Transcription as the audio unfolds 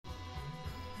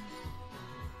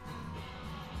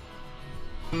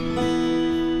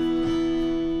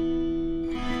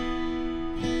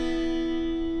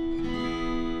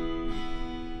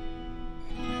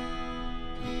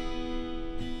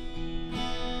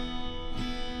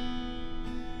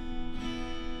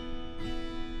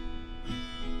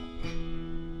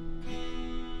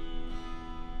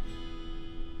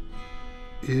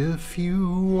If you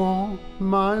want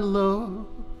my love,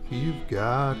 you've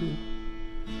got it.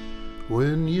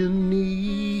 When you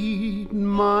need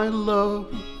my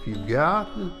love, you've got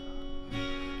it.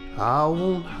 I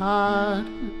won't hide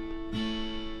it.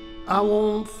 I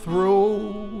won't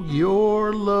throw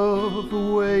your love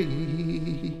away.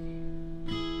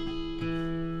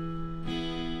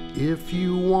 If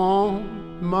you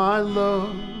want my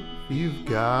love, you've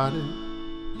got it.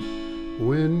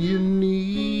 When you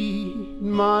need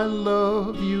my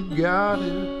love, you got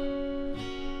it.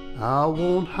 I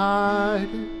won't hide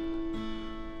it.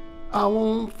 I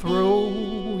won't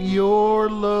throw your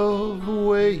love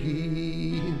away.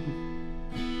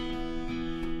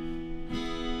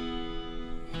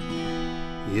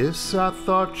 Yes, I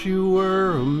thought you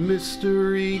were a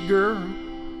mystery girl,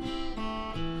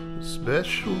 a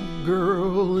special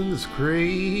girl in this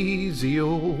crazy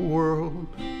old world.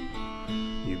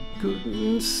 You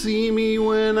couldn't see me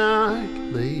when I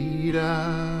laid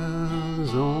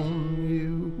eyes on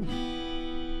you,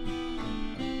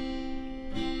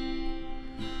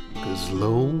 'cause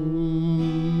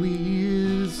lonely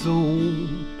is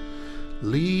only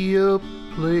a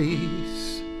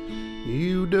place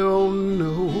you don't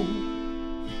know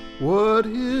what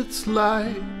it's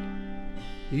like.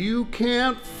 You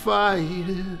can't fight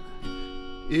it.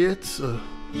 It's a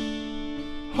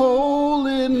hole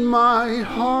in my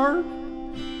heart,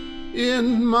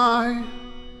 in my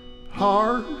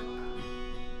heart.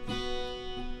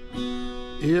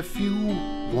 If you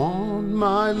want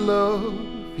my love,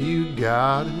 you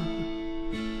got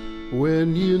it.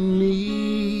 When you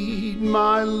need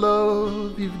my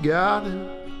love, you've got it.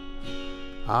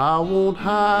 I won't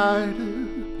hide it.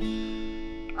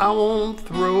 I won't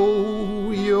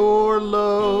throw your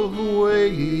love away.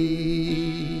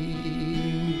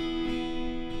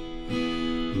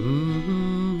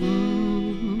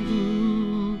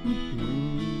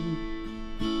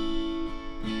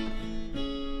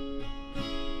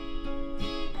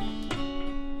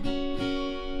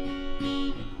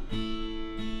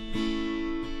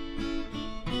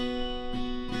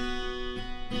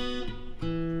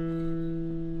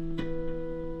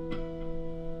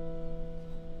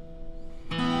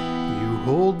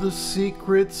 Hold the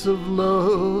secrets of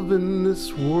love in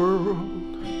this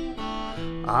world.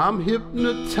 I'm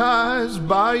hypnotized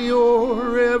by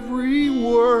your every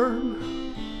word.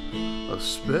 A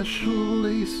special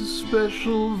lace, a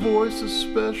special voice, a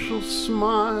special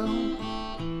smile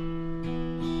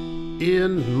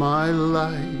in my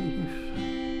life.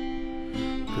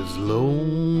 'Cause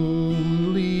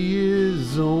lonely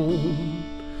is only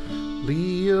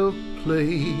a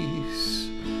place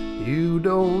you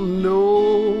don't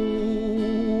know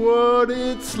what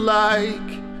it's like.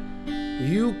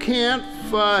 You can't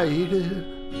fight it.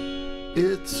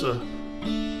 It's a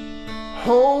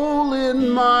hole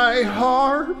in my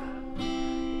heart,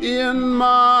 in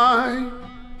my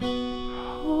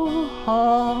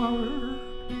heart.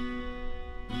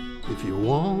 If you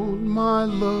want my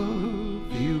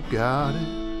love, you got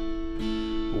it.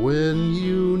 When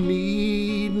you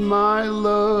need my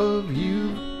love,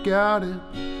 you've got it.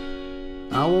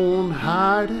 I won't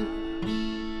hide it.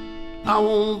 I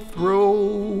won't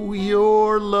throw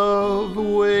your love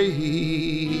away.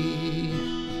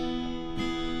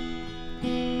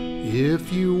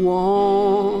 If you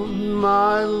want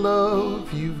my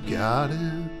love, you've got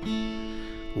it.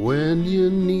 When you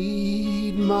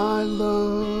need my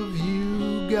love,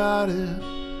 you got it.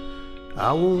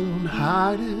 I won't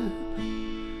hide it.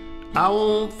 I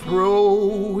won't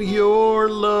throw your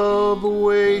love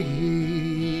away.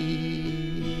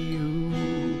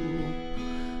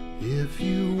 If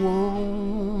you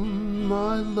want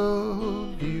my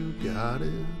love, you got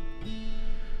it.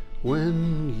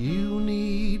 When you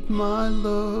need my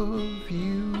love,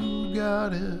 you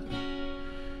got it.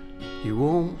 You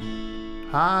won't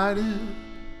hide it.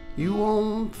 You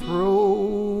won't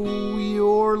throw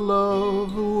your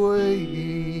love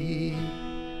away.